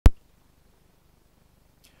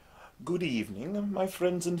Good evening, my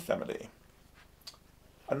friends and family.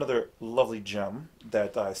 Another lovely gem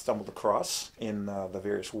that I stumbled across in the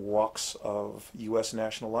various walks of U.S.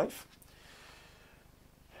 national life.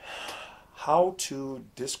 How to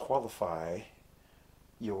disqualify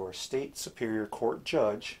your state superior court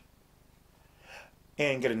judge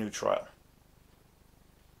and get a new trial.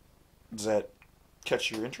 Does that catch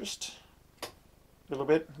your interest? A little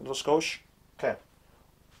bit? A little skosh? Okay,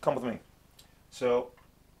 come with me. So,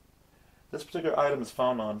 this particular item is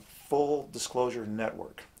found on Full Disclosure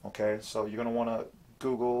Network. Okay, so you're going to want to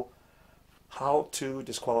Google how to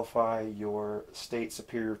disqualify your state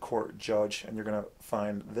superior court judge, and you're going to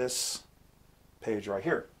find this page right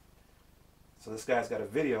here. So this guy's got a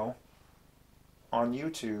video on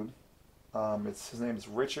YouTube. His name is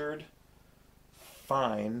Richard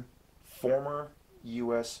Fine, former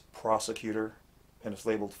U.S. prosecutor, and it's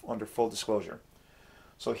labeled under full disclosure.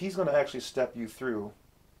 So he's going to actually step you through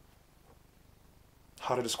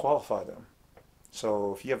how to disqualify them.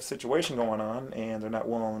 So if you have a situation going on and they're not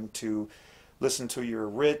willing to listen to your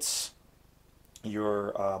writs,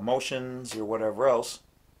 your motions, your whatever else,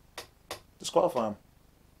 disqualify them.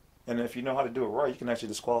 And if you know how to do it right, you can actually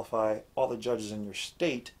disqualify all the judges in your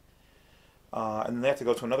state, and then they have to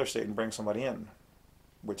go to another state and bring somebody in,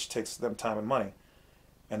 which takes them time and money.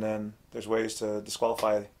 And then there's ways to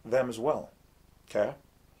disqualify them as well. Okay?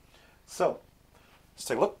 So, let's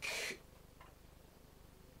take a look.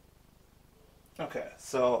 Okay,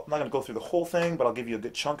 so I'm not going to go through the whole thing, but I'll give you a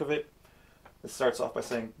good chunk of it. It starts off by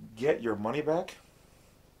saying, get your money back.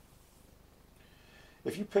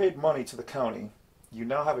 If you paid money to the county, you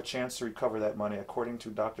now have a chance to recover that money according to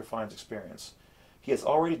Dr. Fine's experience. He has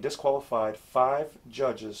already disqualified 5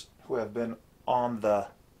 judges who have been on the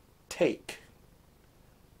take.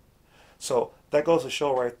 So that goes to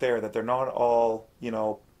show right there that they're not all, you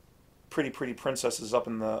know, pretty princesses up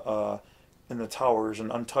in the towers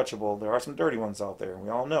and untouchable. There are some dirty ones out there, and we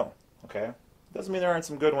all know. Okay, doesn't mean there aren't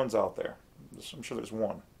some good ones out there. I'm sure there's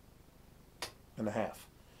 1.5 because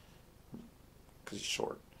he's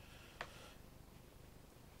short.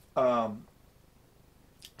 So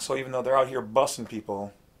even though they're out here busting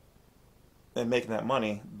people and making that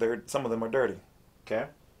money, some of them are dirty. Okay.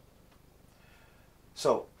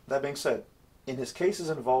 So that being said, in his cases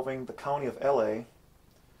involving the county of L.A.,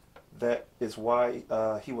 that is why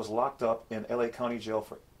he was locked up in L.A. County Jail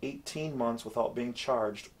for 18 months without being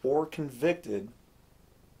charged or convicted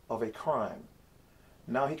of a crime.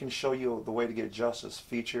 Now he can show you the way to get justice.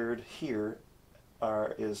 Featured here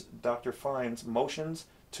is Dr. Fine's motions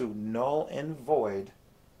to null and void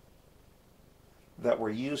that were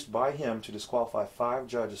used by him to disqualify 5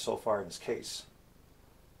 judges so far in his case.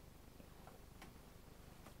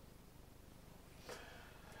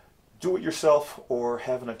 Do it yourself or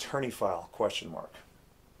have an attorney file, question mark.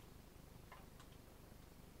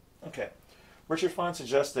 Okay. Richard Fine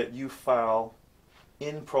suggests that you file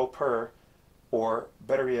in pro per, or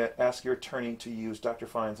better yet, ask your attorney to use Dr.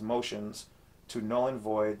 Fine's motions to null and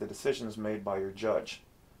void the decisions made by your judge.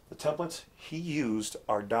 The templates he used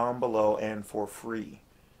are down below and for free.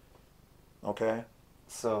 Okay?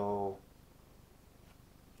 So,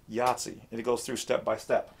 Yahtzee. And it goes through step by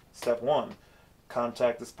step. Step 1.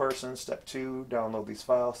 Contact this person. Step 2, download these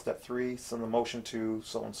files. Step 3, send the motion to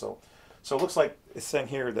so-and-so. So it looks like it's saying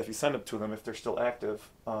here that if you send it to them, if they're still active,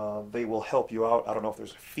 they will help you out. I don't know if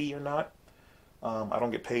there's a fee or not. I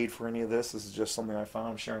don't get paid for any of this. This is just something I found.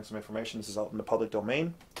 I'm sharing some information. This is out in the public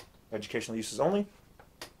domain. Educational uses only.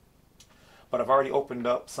 But I've already opened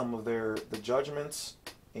up some of the judgments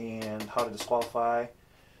and how to disqualify,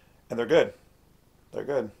 and they're good. They're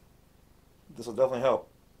good. This will definitely help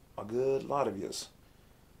a good lot of yous.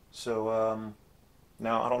 So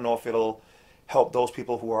now I don't know if it'll help those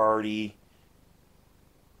people who are already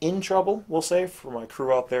in trouble, we'll say, for my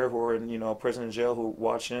crew out there who are in, you know, prison and jail who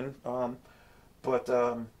watch in. But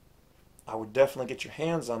I would definitely get your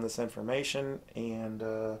hands on this information, and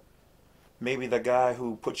maybe the guy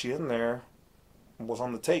who put you in there was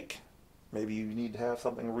on the take. Maybe you need to have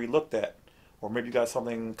something relooked at, or maybe you got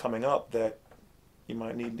something coming up that you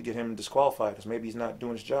might need to get him disqualified because maybe he's not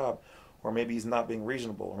doing his job, or maybe he's not being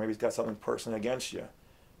reasonable, or maybe he's got something personally against you.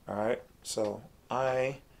 All right, so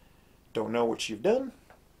I don't know what you've done.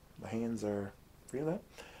 My hands are free of that.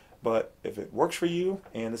 But if it works for you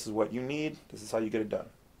and this is what you need, this is how you get it done.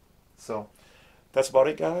 So that's about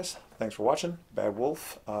it, guys. Thanks for watching.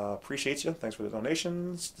 Badwolf appreciates you. Thanks for the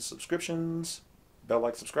donations, the subscriptions, bell,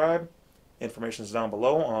 like, subscribe. Information is down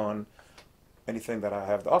below on anything that I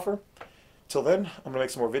have to offer. Till then, I'm going to make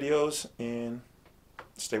some more videos, and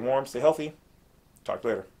stay warm, stay healthy. Talk to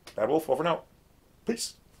you later. Badwolf, over and out.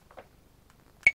 Peace.